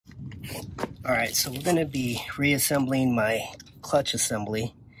All right, so we're gonna be reassembling my clutch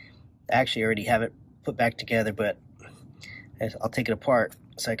assembly. I actually already have it put back together, but I'll take it apart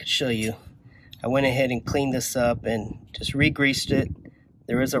so I could show you. I went ahead and cleaned this up and just re-greased it.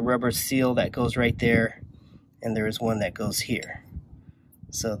 There is a rubber seal that goes right there, and there is one that goes here.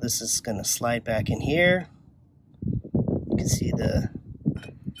 So this is gonna slide back in here. You can see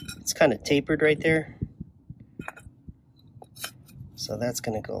it's kind of tapered right there. So that's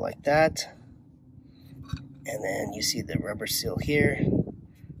gonna go like that. And then you see the rubber seal here.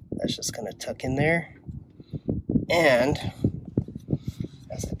 That's just gonna tuck in there. And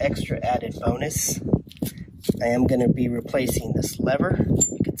as an extra added bonus, I am gonna be replacing this lever.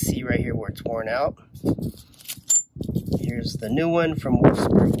 You can see right here where it's worn out. Here's the new one from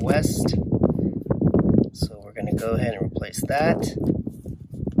Wolfsburg West. So we're gonna go ahead and replace that.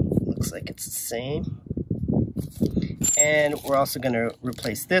 Looks like it's the same. And we're also gonna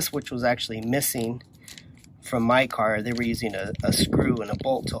replace this, which was actually missing from my car. They were using a screw and a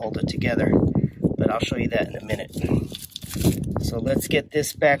bolt to hold it together, but I'll show you that in a minute. So let's get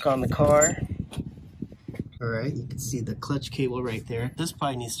this back on the car. All right, you can see the clutch cable right there. This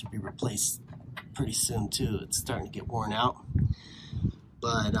probably needs to be replaced pretty soon too. It's starting to get worn out.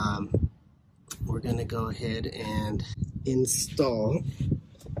 But we're gonna go ahead and install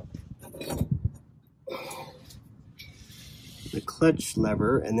the clutch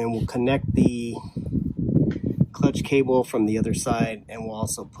lever, and then we'll connect the clutch cable from the other side, and we'll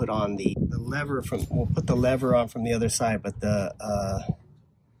also put on the lever we'll put the lever on from the other side, but the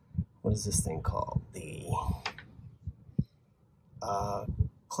what is this thing called? The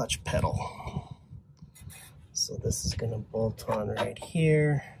clutch pedal. So this is gonna bolt on right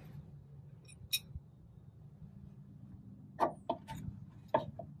here.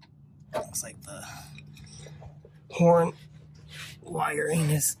 Looks like the horn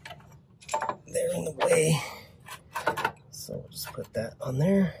wiring is there in the way. So we'll just put that on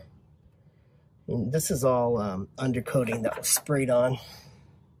there. And this is all undercoating that was sprayed on.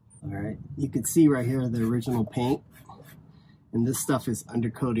 All right, you can see right here the original paint. And this stuff is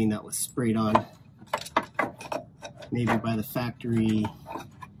undercoating that was sprayed on. Maybe by the factory,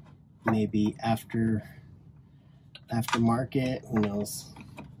 maybe aftermarket, who knows.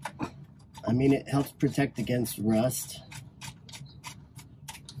 I mean, it helps protect against rust.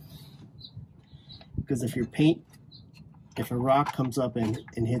 Because if a rock comes up and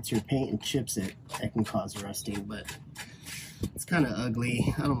hits your paint and chips it, that can cause rusting, but it's kind of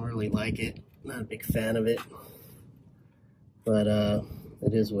ugly. I don't really like it. Not a big fan of it. But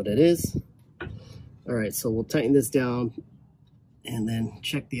it is what it is. All right, so we'll tighten this down and then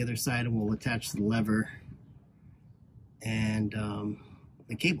check the other side, and we'll attach the lever and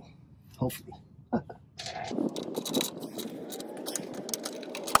the cable, hopefully.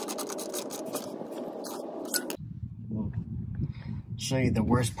 We'll show you the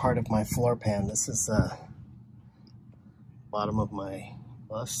worst part of my floor pan. This is the bottom of my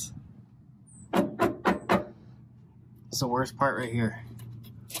bus. It's the worst part right here.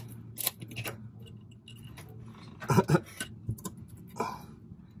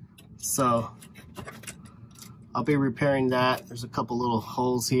 So I'll be repairing that. There's a couple little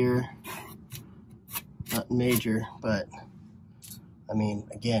holes here, not major, but I mean,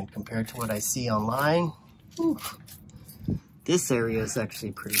 again, compared to what I see online, whew, this area is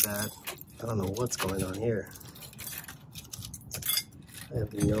actually pretty bad. I don't know what's going on here. I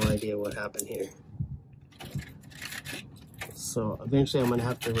have no idea what happened here. So eventually I'm gonna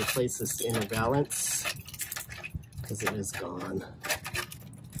have to replace this inner valance because it is gone.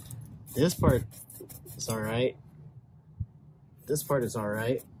 This part is all right. This part is all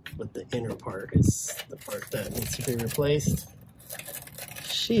right, but the inner part is the part that needs to be replaced.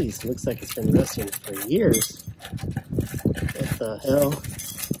 Jeez, looks like it's been rusting for years. What the hell?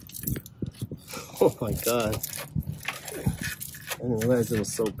 Oh my God. I didn't realize it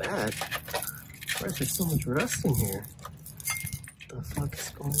was so bad. Why is there so much rust in here? What the fuck is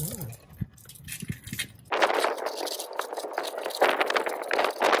going on?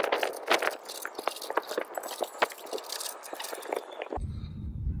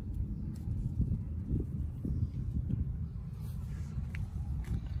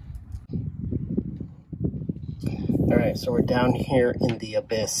 All right, so we're down here in the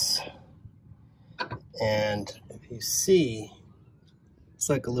abyss. And if you see, it's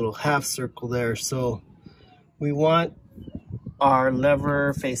like a little half circle there. So we want our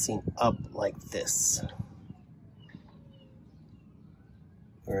lever facing up like this.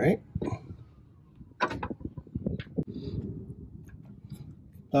 All right.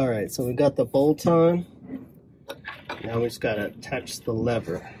 All right, so we got the bolt on. Now we just gotta attach the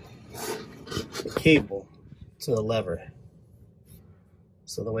lever. the cable to the lever.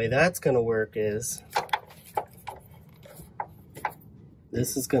 So the way that's going to work is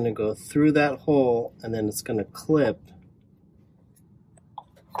this is going to go through that hole, and then it's going to clip.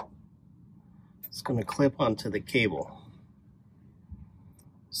 It's going to clip onto the cable.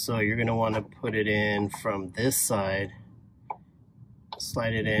 So you're going to want to put it in from this side,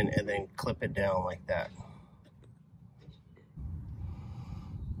 slide it in, and then clip it down like that.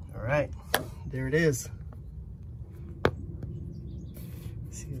 All right, there it is.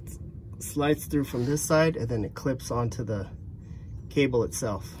 See, it slides through from this side, and then it clips onto the cable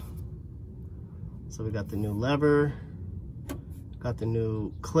itself. So we got the new lever, got the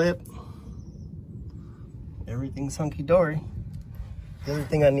new clip. Everything's hunky-dory. The other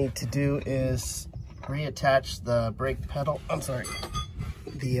thing I need to do is reattach the brake pedal,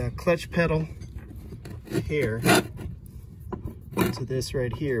 the clutch pedal here to this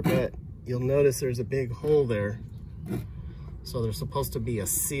right here, but you'll notice there's a big hole there. So there's supposed to be a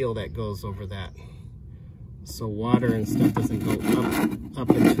seal that goes over that, so water and stuff doesn't go up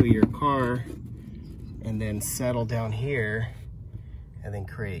into your car and then settle down here and then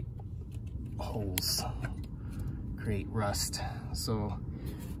create holes, create rust. So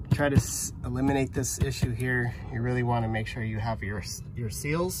try to eliminate this issue here. You really want to make sure you have your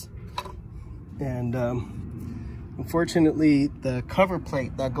seals. And unfortunately, the cover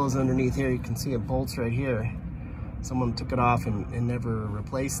plate that goes underneath here, you can see it bolts right here. Someone took it off and never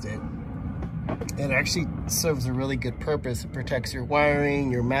replaced it. It actually serves a really good purpose. It protects your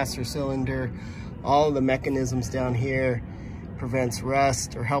wiring, your master cylinder, all of the mechanisms down here, prevents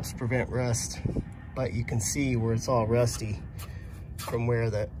rust or helps prevent rust. But you can see where it's all rusty from where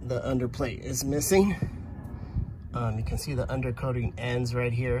the underplate is missing. You can see the undercoating ends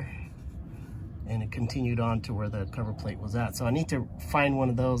right here, and it continued on to where the cover plate was at. So I need to find one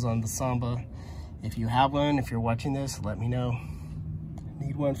of those on the Samba. If you have one, if you're watching this, let me know. I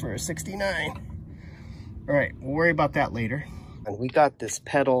need one for a 69. All right, we'll worry about that later. And we got this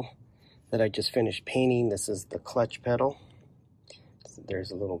pedal that I just finished painting. This is the clutch pedal. There's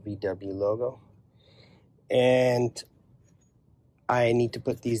a little VW logo. And I need to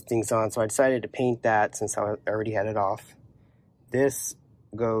put these things on, so I decided to paint that since I already had it off. This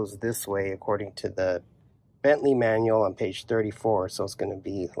goes this way according to the Bentley manual on page 34, so it's going to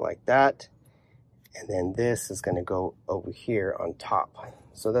be like that. And then this is going to go over here on top.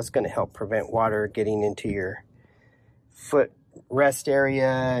 So that's going to help prevent water getting into your foot rest area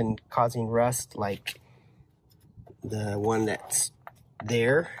and causing rust like the one that's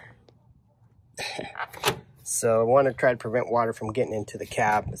there. So I want to try to prevent water from getting into the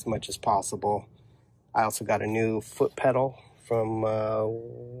cab as much as possible. I also got a new foot pedal from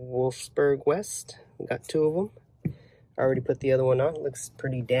Wolfsburg West. I got 2 of them. I already put the other one on. It looks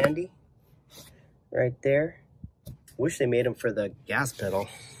pretty dandy right there. Wish they made them for the gas pedal.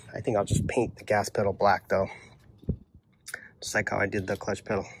 I think I'll just paint the gas pedal black though, just like how I did the clutch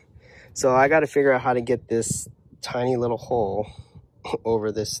pedal. So I got to figure out how to get this tiny little hole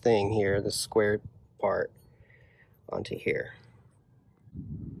over this thing here, the squared part, onto here.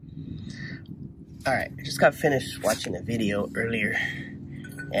 All right, I just got finished watching a video earlier,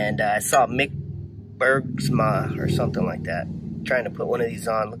 and I saw Mick Bergsma or something like that trying to put one of these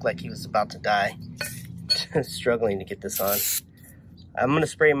on. Looked like he was about to die. Struggling to get this on. I'm gonna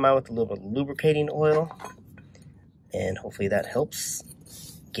spray him out with a little bit of lubricating oil, and hopefully that helps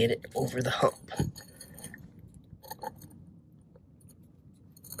get it over the hump.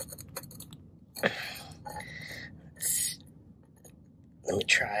 Let me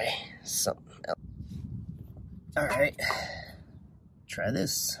try something else. All right, try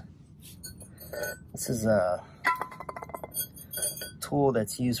this. This is a tool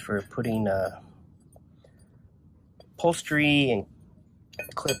that's used for putting upholstery and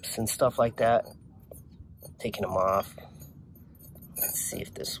clips and stuff like that. Taking them off. Let's see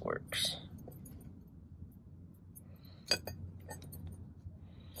if this works.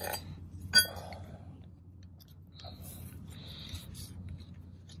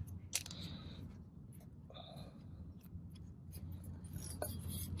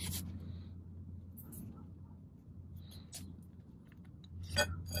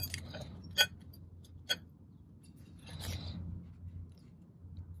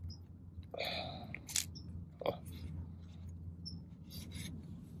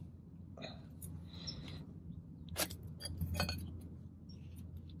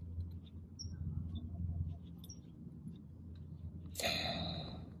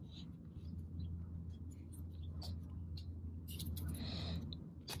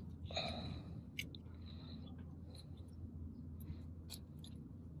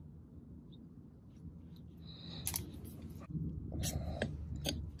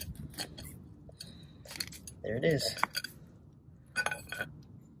 there it is.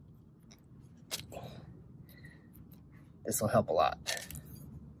 This will help a lot.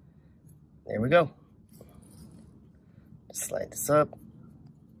 There we go. Slide this up.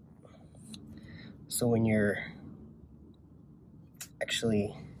 So when you're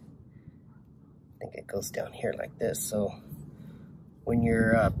actually, I think it goes down here like this. So when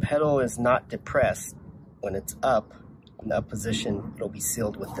your pedal is not depressed, when it's up, in the up position, it'll be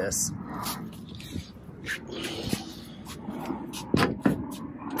sealed with this.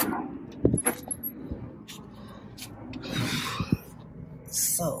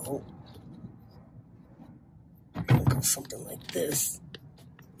 So, I'll go something like this.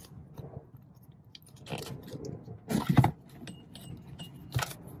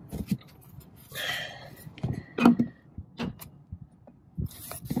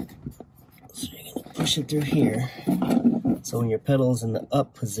 So you're going to push it through here. So when your pedal's in the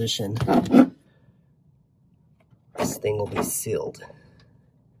up position, this thing will be sealed.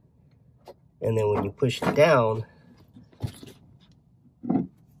 And then when you push it down,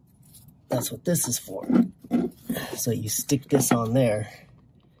 that's what this is for. So you stick this on there,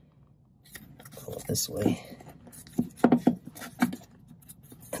 this way,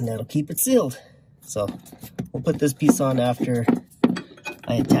 and that'll keep it sealed. So we'll put this piece on after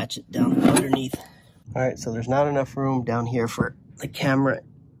I attach it down underneath. All right, so there's not enough room down here for the camera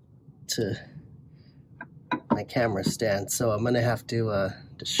to my camera stand, so I'm gonna have to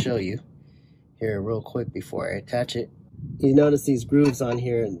just show you here real quick before I attach it. You notice these grooves on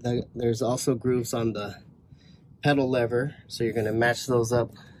here. There's also grooves on the pedal lever, so you're gonna match those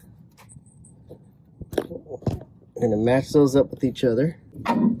up. You're gonna match those up with each other.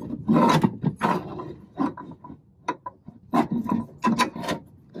 And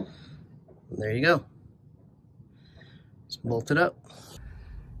there you go. Just bolt it up.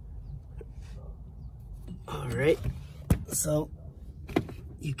 All right, so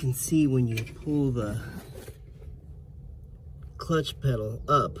you can see when you pull the clutch pedal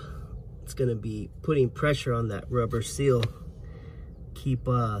up, it's going to be putting pressure on that rubber seal, keep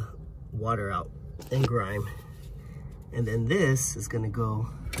water out and grime. And then this is going to go,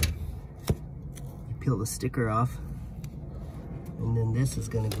 you peel the sticker off, and then this is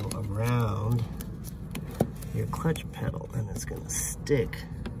going to go around your clutch pedal, and it's going to stick.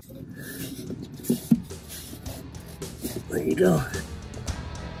 There you go.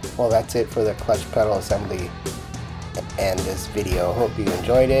 Well, that's it for the clutch pedal assembly and this video. Hope you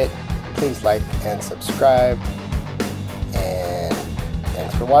enjoyed it. Please like and subscribe, and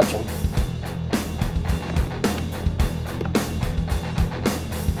thanks for watching.